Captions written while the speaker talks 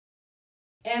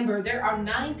Amber, there are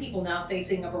 9 people now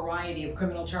facing a variety of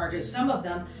criminal charges. Some of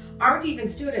them aren't even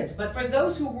students, but for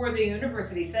those who were, the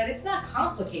university said it's not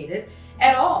complicated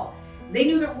at all. They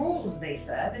knew the rules, they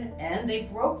said, and they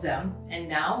broke them, and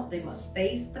now they must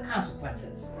face the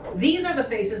consequences. These are the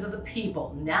faces of the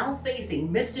people now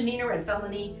facing misdemeanor and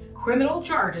felony criminal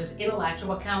charges in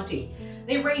Alachua County.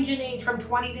 They range in age from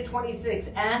 20 to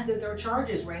 26, and their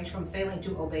charges range from failing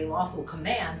to obey lawful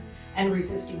commands and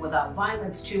resisting without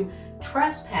violence to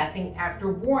trespassing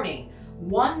after warning.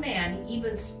 One man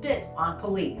even spit on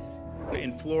police.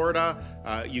 In Florida,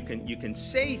 you can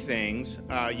say things,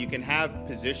 you can have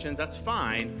positions, that's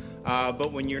fine,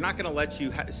 but when you're not going to let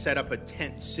you set up a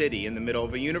tent city in the middle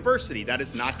of a university, that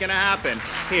is not going to happen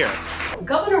here.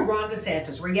 Governor Ron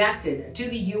DeSantis reacted to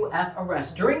the UF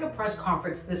arrest during a press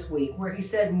conference this week, where he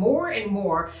said more and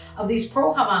more of these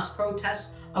pro-Hamas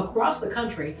protests across the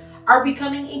country are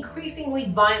becoming increasingly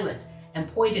violent, and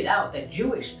pointed out that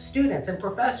Jewish students and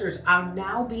professors are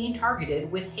now being targeted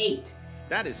with hate.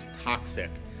 That is toxic.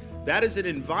 That is an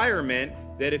environment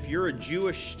that if you're a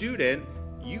Jewish student,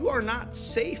 you are not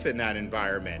safe in that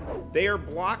environment. They are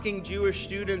blocking Jewish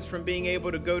students from being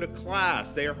able to go to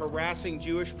class. They are harassing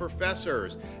Jewish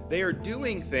professors. They are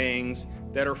doing things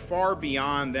that are far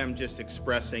beyond them just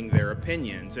expressing their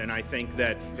opinions. And I think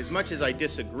that as much as I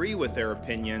disagree with their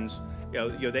opinions,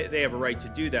 they have a right to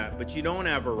do that, but you don't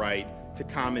have a right to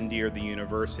commandeer the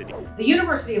university. The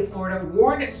University of Florida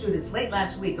warned its students late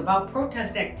last week about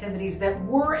protest activities that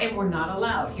were and were not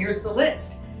allowed. Here's the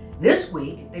list. This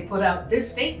week, they put out this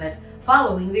statement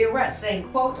following the arrest, saying,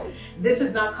 quote, "This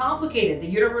is not complicated. The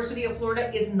University of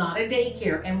Florida is not a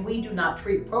daycare, and we do not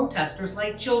treat protesters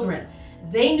like children.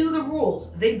 They knew the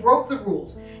rules, they broke the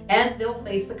rules, and they'll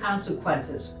face the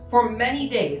consequences. For many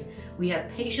days, we have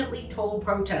patiently told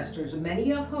protesters,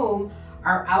 many of whom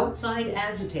are outside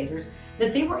agitators,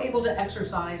 that they were able to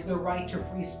exercise their right to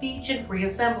free speech and free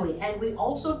assembly. And we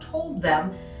also told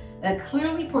them that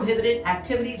clearly prohibited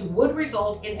activities would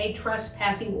result in a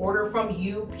trespassing order from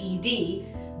UPD,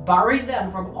 barring them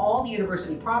from all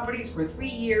university properties for 3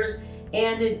 years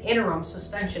and an interim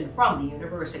suspension from the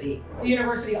university." The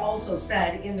university also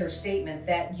said in their statement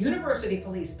that university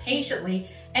police patiently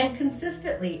and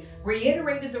consistently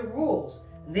reiterated the rules.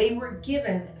 They were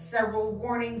given several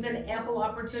warnings and ample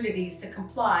opportunities to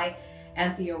comply,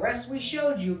 and the arrest we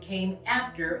showed you came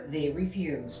after they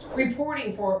refused.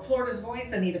 Reporting for Florida's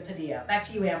Voice, Anita Padilla. Back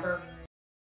to you, Amber.